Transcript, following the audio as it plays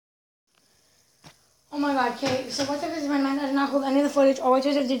my god, okay, so what's up is my mind does not hold any of the footage all the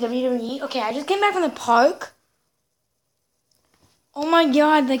way to the WWE. Okay, I just came back from the park. Oh my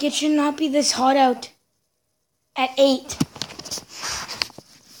god, like it should not be this hot out at 8.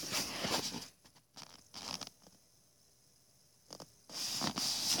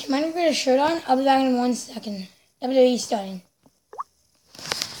 Do you mind if I get a shirt on? I'll be back in 1 second. WWE starting.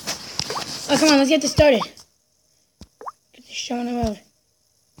 Oh, come on, let's get this started. Get this show on the road.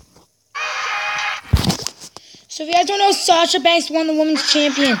 So if you guys don't know, Sasha Banks won the Women's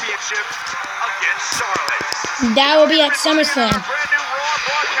Champion. That will be at SummerSlam.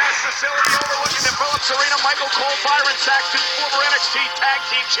 Facility overlooking the Phillips Arena. Michael Cole, Byron Saxton, former NXT Tag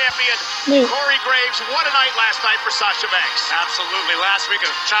Team Champion Corey Graves. What a night last night for Sasha Banks. Absolutely. Last week,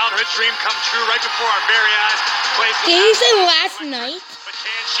 a childhood dream come true right before our very eyes. Did you say last night? But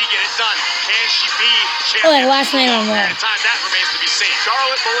can she get it done? Can she be champion? Oh, like last night on Raw. That remains to be seen.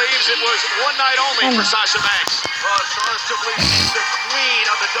 Charlotte believes it was one night only for Sasha Banks. Well, Charlotte still believes she's the queen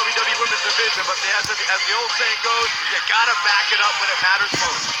of the WWE Women's Division, but as the old saying goes, you gotta back it up when it matters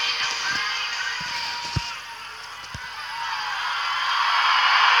most.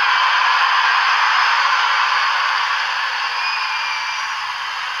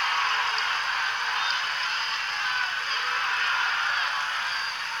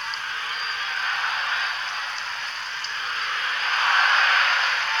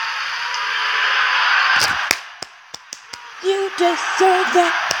 You deserve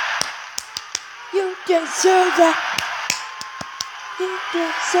that. You deserve that. You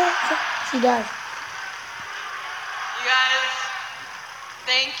deserve that. She does. You guys,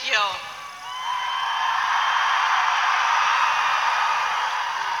 thank you.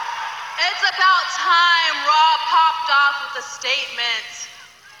 It's about time Raw popped off with a statement.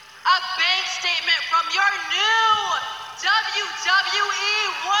 A bank statement from your new WWE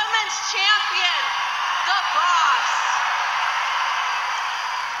Women's Champion, The Boss.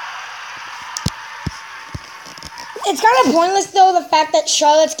 It's kind of pointless, though, the fact that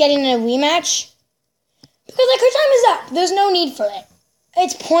Charlotte's getting a rematch. Because, like, her time is up. There's no need for it.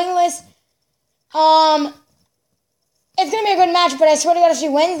 It's pointless. It's going to be a good match, but I swear to God, if she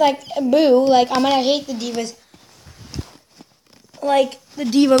wins, like, boo. Like, I'm going to hate the Divas. Like, the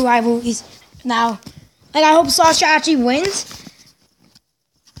Diva rivalries now. Like, I hope Sasha actually wins.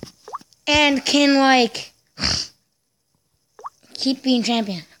 And can, like, keep being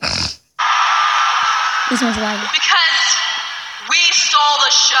champion. This one's live. Because we stole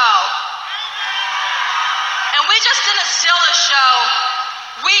the show. And we just didn't steal the show.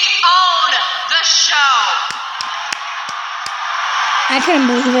 We own the show. I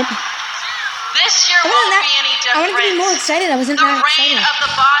couldn't believe it. This year won't be any different. I wanted to be more excited. I wasn't that excited. The reign of the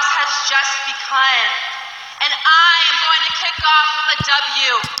boss has just begun. And I am going to kick off with a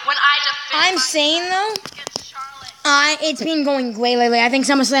W when I defend I'm saying, though, against Charlotte. it's been going great lately. I think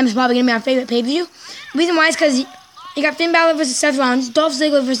SummerSlam is probably going to be our favorite pay-per-view. The reason why is because you got Finn Balor versus Seth Rollins, Dolph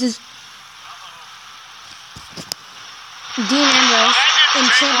Ziggler versus Dean Ambrose in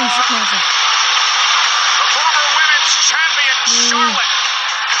championship matches. The former women's champion, Charlotte.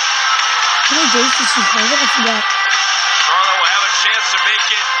 Can I do this? She played it? I forgot. Charlotte will have a chance to make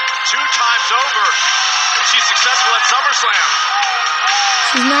it 2 times over if she's successful at SummerSlam.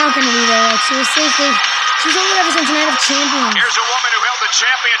 She's not going to be there. Like, seriously, she's only ever since Night of Champions. Here's a woman who held the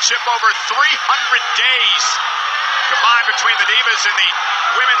championship over 300 days combined between the Divas and the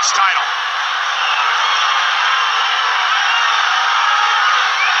women's title.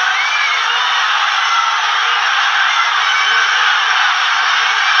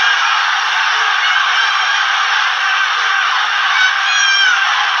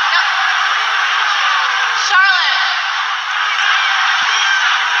 Charlotte.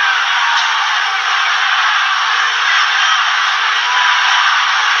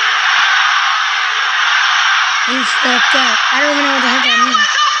 You stepped out. I don't even know what the heck that means.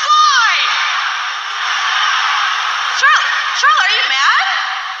 Charlotte, are you mad?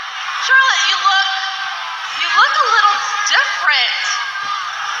 Charlotte, you look a little different.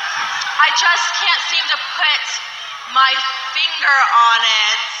 I just can't seem to put my finger on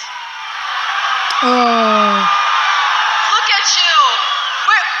it. Oh. Look at you.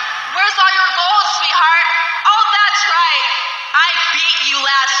 Where's all your gold, sweetheart? Oh, that's right. I beat you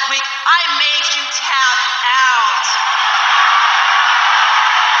last week. I made you tap out.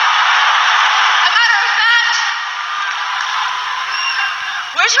 A matter of fact,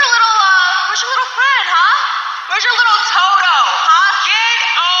 where's your little friend, huh? Where's your little Toto, huh? Get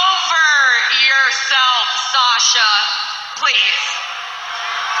over yourself, Sasha. Please.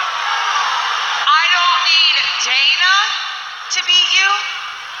 I don't need Dana to beat you.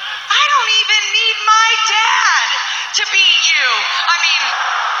 I don't even need my to beat you. I mean,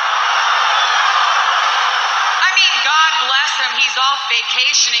 God bless him. He's off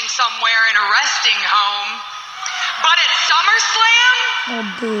vacationing somewhere in a resting home. But at SummerSlam,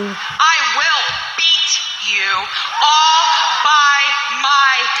 I will beat you all by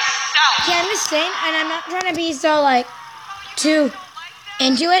myself. Yeah, I'm just saying, and I'm not trying to be so, like, too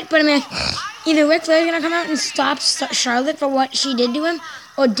into it, but I mean, either Ric Flair's gonna come out and stop Charlotte for what she did to him,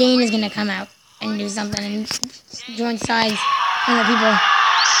 or Dane is gonna come out and do something and join sides with the people.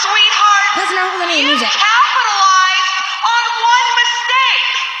 Sweetheart, That's not what you music. capitalized on one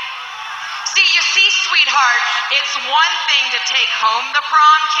mistake. See, sweetheart, it's one thing to take home the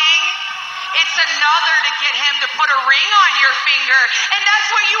prom king. It's another to get him to put a ring on your finger. And that's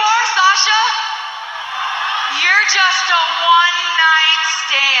what you are, Sasha. You're just a one-night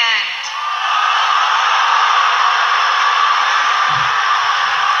stand.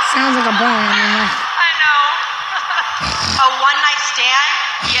 Sounds like a bone. I know. A one-night stand?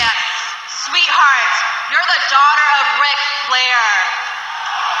 Yes. Sweetheart, you're the daughter of Ric Flair.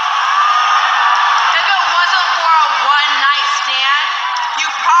 If it wasn't for a one-night stand, you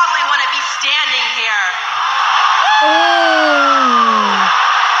probably wouldn't be standing here. Oh.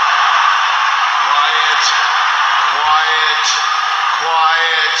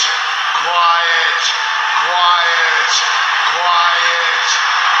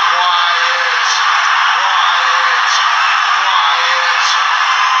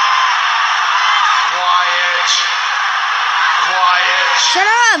 Shut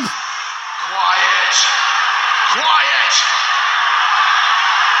up! Quiet!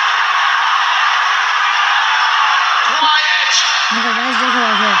 Quiet! Okay, guys, look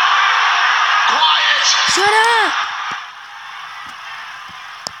over here. Quiet! Shut up!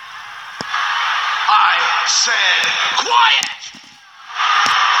 I said quiet!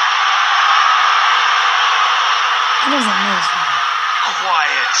 That doesn't know.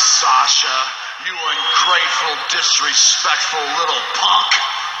 Quiet, Sasha. You ungrateful, disrespectful little punk.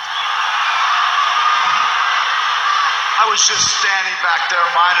 I was just standing back there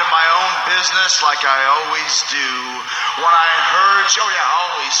minding my own business like I always do. When I heard you,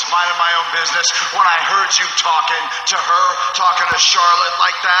 always minding my own business. When I heard you talking to her, talking to Charlotte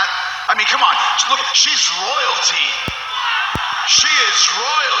like that. I mean, come on. Look, she's royalty. She is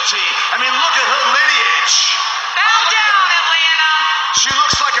royalty. I mean, look at her lineage. Bow down, Atlanta. She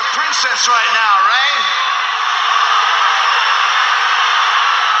looks like a princess right now, right?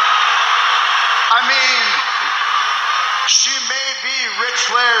 I mean, she may be Ric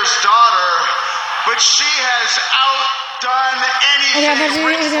Flair's daughter, but she has outdone anything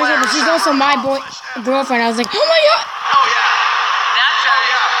Ric Flair has she's also my girlfriend. I was like, oh my god! Oh yeah. That's right. Oh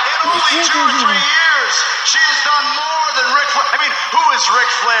yeah. In only 2 or 3 years, she has done more than Ric Flair. I mean, who has Ric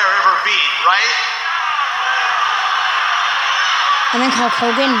Flair ever beat, right? And then Hulk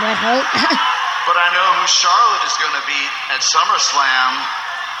Hogan, Bret Hart. But I know who Charlotte is going to beat at SummerSlam.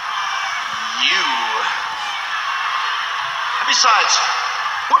 You. Besides,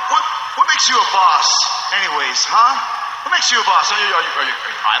 what makes you a boss, anyways, huh? What makes you a boss? Are you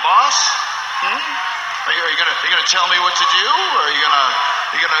my boss? Are you gonna tell me what to do? Or are you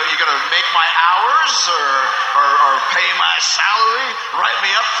gonna make my hours or pay my salary? Write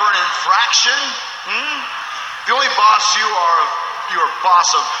me up for an infraction? The only boss you're a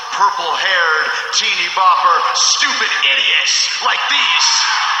boss of purple-haired, teeny-bopper, stupid idiots like these.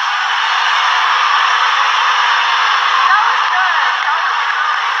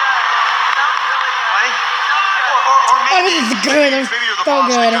 Maybe you're the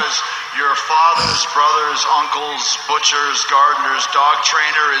boss because your father's brother's uncle's butcher's gardener's dog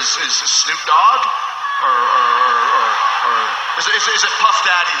trainer is Snoop Dogg, or is it Puff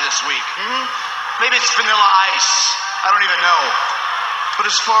Daddy this week? Maybe it's Vanilla Ice. I don't even know. But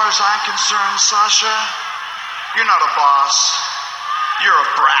as far as I'm concerned, Sasha, you're not a boss. You're a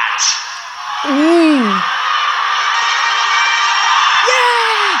brat. Yeah!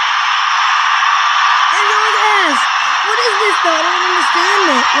 What is this though? I don't understand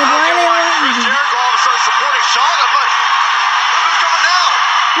it. Like, why are they all at me? Jericho all of a sudden supporting Charlotte, but look who's coming now.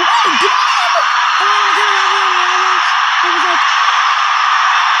 Wait, did you ever? It was like,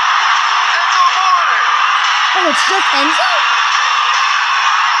 Enzo Amore. oh, it's just Enzo?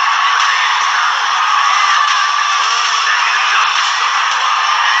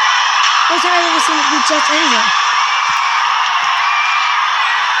 First time I've ever seen it be just Enzo.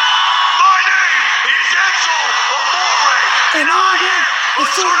 My name is Enzo Amore. And I am a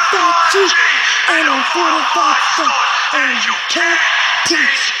certified G, and I'm 45 stuff, and you can't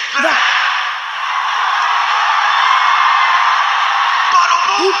teach that.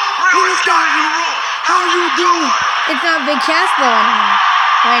 Really got you rule. How you doing? It's not Big Cass though anymore.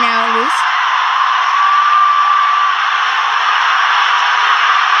 Right now, at least.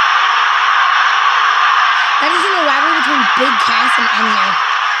 That isn't a rivalry between Big Cass and Enzo.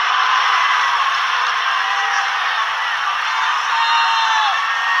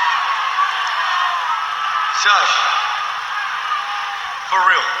 Shush. For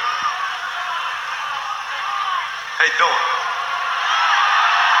real. Hey, Dawn.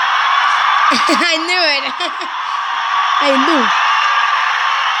 I knew it. I knew.